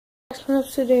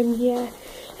interested in, yeah.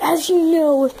 As you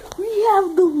know, we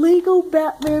have the Lego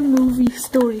Batman movie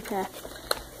story pack.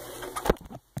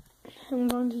 I'm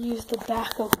going to use the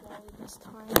back of Wally this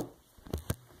time.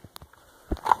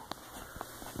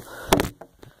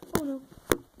 Oh no.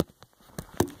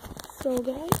 So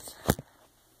guys,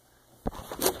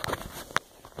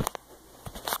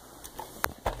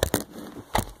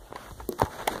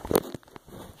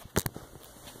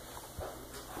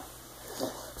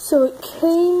 so it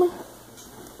came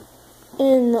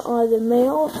in the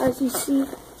mail, as you see.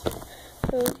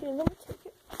 So here, let me take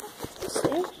it. This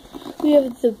thing. We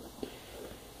have the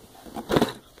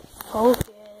focus.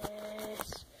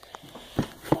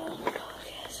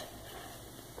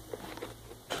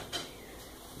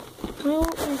 No, I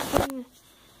can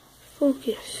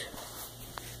focus.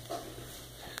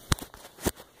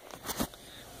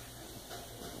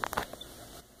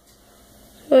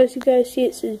 So as you guys see,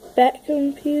 it says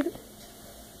Batcomputer,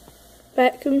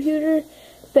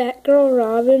 Batgirl,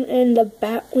 Robin, and the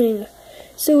Batwing.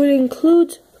 So it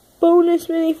includes bonus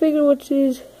minifigure, which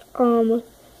is Batgirl.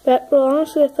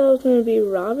 Honestly, I thought it was going to be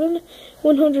Robin.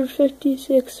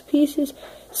 156 pieces.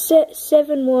 Set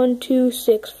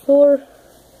 71264.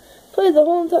 Play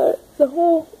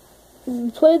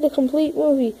the complete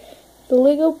movie, the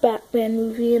Lego Batman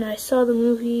movie, and I saw the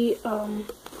movie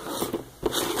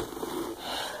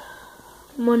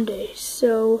Monday.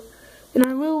 So, and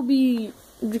I will be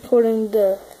recording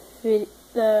the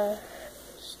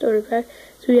story pack.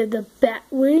 So we have the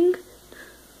Batwing, which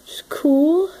is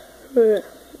cool.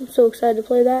 I'm so excited to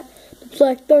play that. The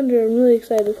Black Thunder, I'm really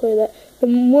excited to play that. The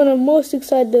one I'm most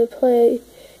excited to play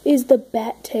is the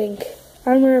Bat Tank.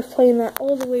 I remember playing that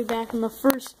all the way back in the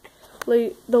first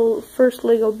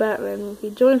Lego Batman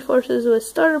movie. Join forces with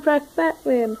Starter Pack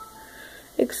Batman.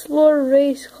 Explore,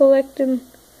 race, collect in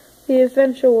the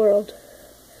adventure world.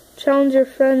 Challenge your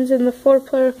friends in the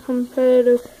 4-player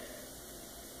competitive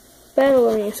battle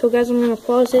arena. So guys, I'm going to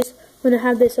pause this. I'm going to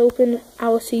have this open. I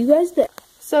will see you guys there.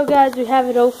 So guys, we have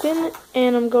it open,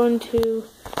 and I'm going to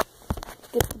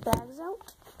get the bags out.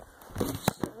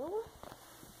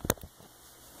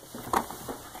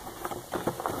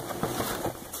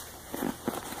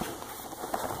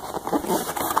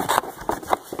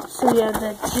 So we have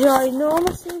the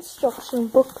ginormous instruction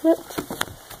booklet.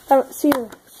 I haven't seen the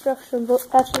instruction book.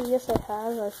 Actually, yes I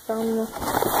have. I found the.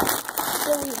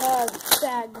 So we have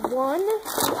bag 1,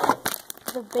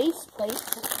 the base plate.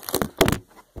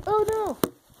 Oh no!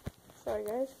 Sorry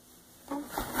guys.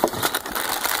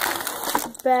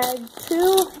 Bag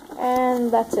 2,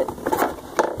 and that's it.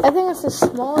 I think it's the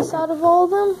smallest out of all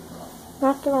of them.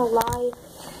 Not gonna lie.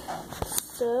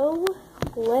 So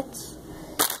let's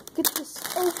get this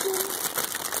open.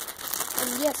 And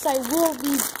yes, I will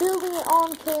be building it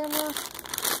on camera.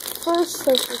 First,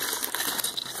 so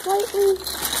just slightly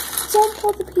dump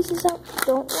all the pieces out.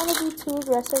 Don't want to be too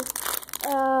aggressive.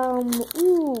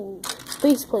 Ooh,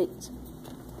 base plates.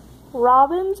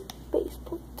 Robin's base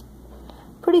plate.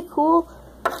 Pretty cool.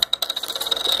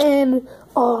 And,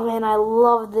 oh man, I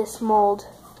love this mold.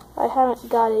 I haven't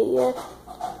got it yet.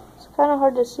 It's kind of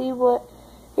hard to see, but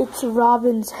it's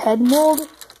Robin's head mold.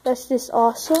 That's just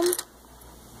awesome.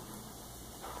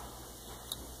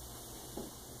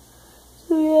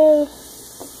 So yeah.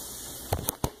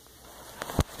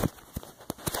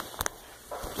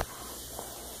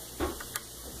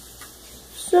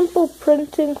 Simple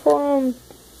printing for him.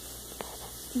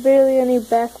 Barely any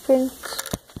back prints.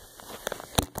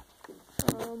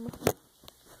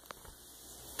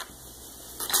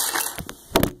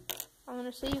 I'm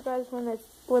gonna see you guys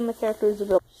when the characters are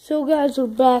built. So guys, we're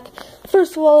back.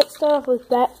 First of all, let's start off with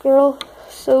Batgirl.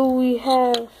 So we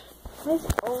have, why is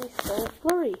it always so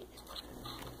blurry?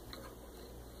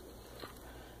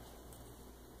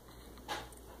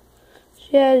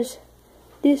 She has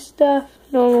this stuff,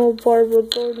 normal Barbara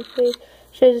Gordon face.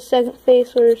 She has a second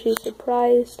face where she's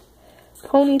surprised.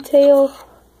 Ponytail.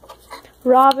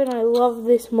 Robin, I love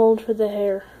this mold for the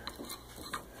hair.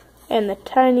 And the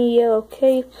tiny yellow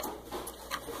cape.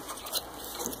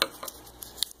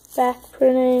 Back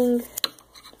printing.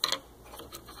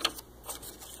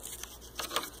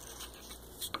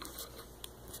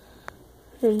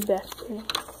 And back printing.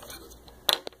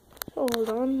 Hold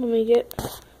on, let me get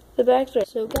the bags right.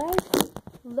 So guys,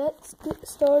 let's get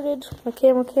started. My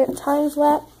camera can't time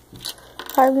lapse.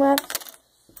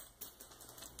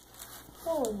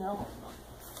 Oh no.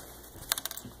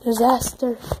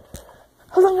 Disaster.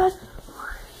 Hold on guys.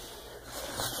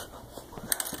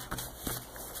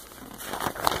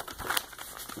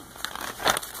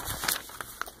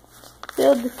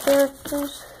 Build the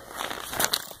characters.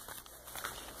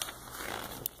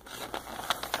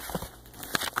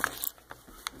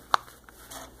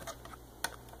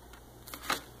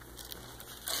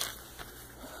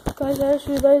 Guys, I just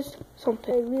realized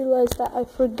something. I realized that I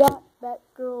forgot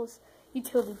Batgirl's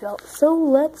utility belt. So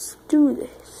let's do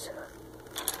this.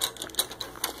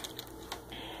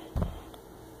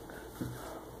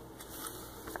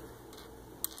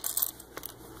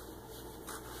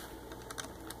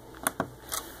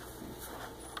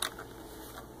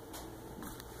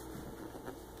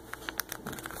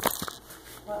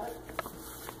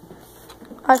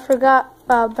 I forgot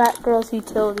Batgirl's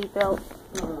utility belt.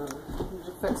 Did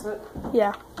you fix it?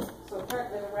 Yeah. So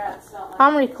apparently the rat's not like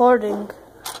I'm recording.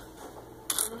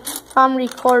 I'm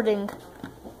recording.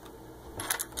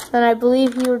 And I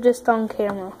believe you were just on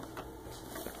camera.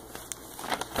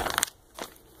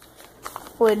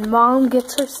 When Mom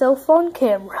gets herself on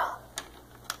camera.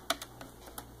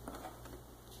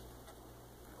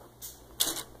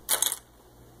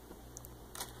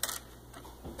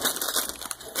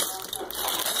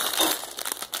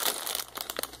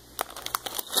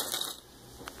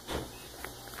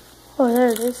 Oh, there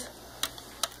it is.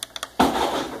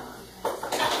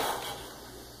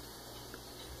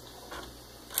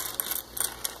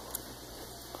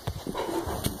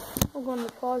 I'm going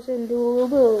to pause and do a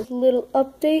little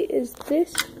update. Is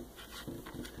this?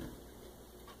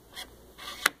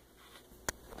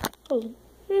 Oh.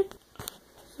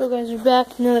 So guys, we're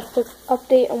back. Another quick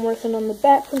update. I'm working on the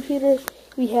Bat computer.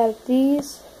 We have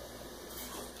these.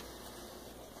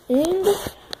 And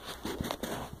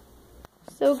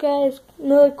so guys,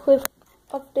 another quick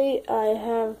update. I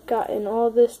have gotten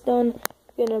all this done.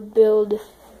 I'm gonna build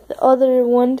the other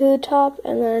one to the top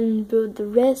and then build the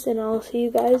rest, and I'll see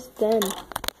you guys then.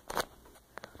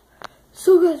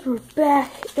 So guys, we're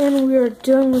back and we are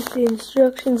done with the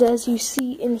instructions, as you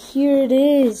see, and here it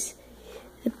is.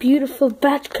 The beautiful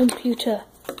Bat computer.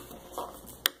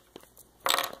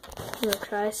 I'm gonna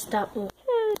try to stop moving.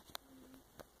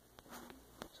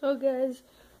 So guys,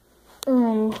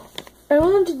 I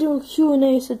wanted to do a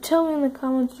Q&A, so tell me in the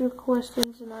comments your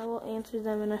questions and I will answer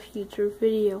them in a future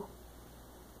video.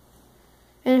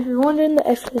 And if you're wondering, the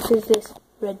extras is this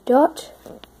red dot,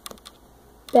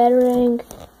 batarang,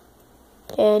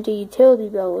 and a utility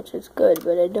belt, which is good,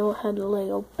 but I don't have the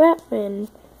Lego Batman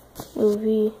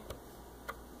movie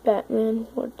Batman,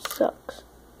 which sucks.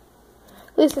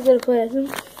 At least I gotta play as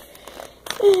him.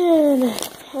 And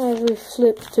as we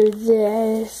flip through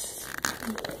this,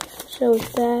 shows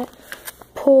that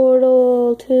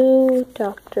Portal 2,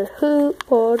 Doctor Who,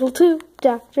 Portal 2,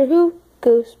 Doctor Who,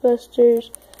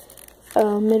 Ghostbusters,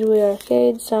 Midway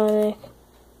Arcade, Sonic,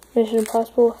 Mission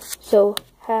Impossible. So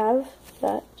have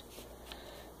that.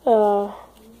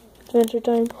 Adventure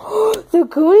Time. The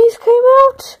Goonies came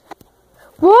out?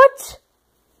 What?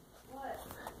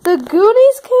 The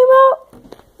Goonies came out?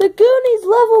 The Goonies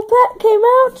level pet came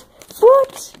out?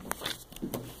 What?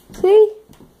 See?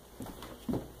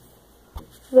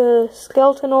 The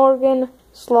skeleton organ,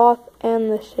 sloth,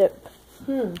 and the ship.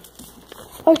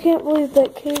 I can't believe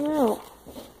that came out.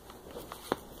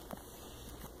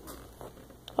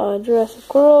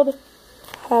 Jurassic World,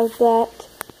 have that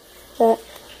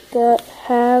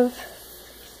have.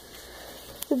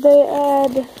 Did they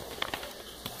add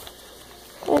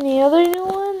any other new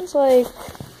ones, like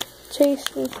Chase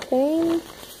the Pain?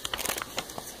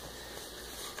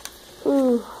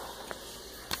 Ooh.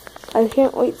 I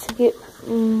can't wait to get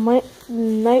my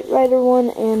Knight Rider one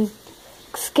and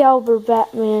Excalibur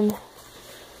Batman.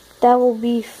 That will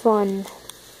be fun.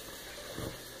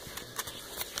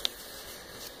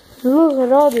 Look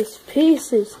at all these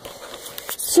pieces.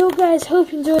 So guys,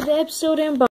 hope you enjoyed the episode and bye.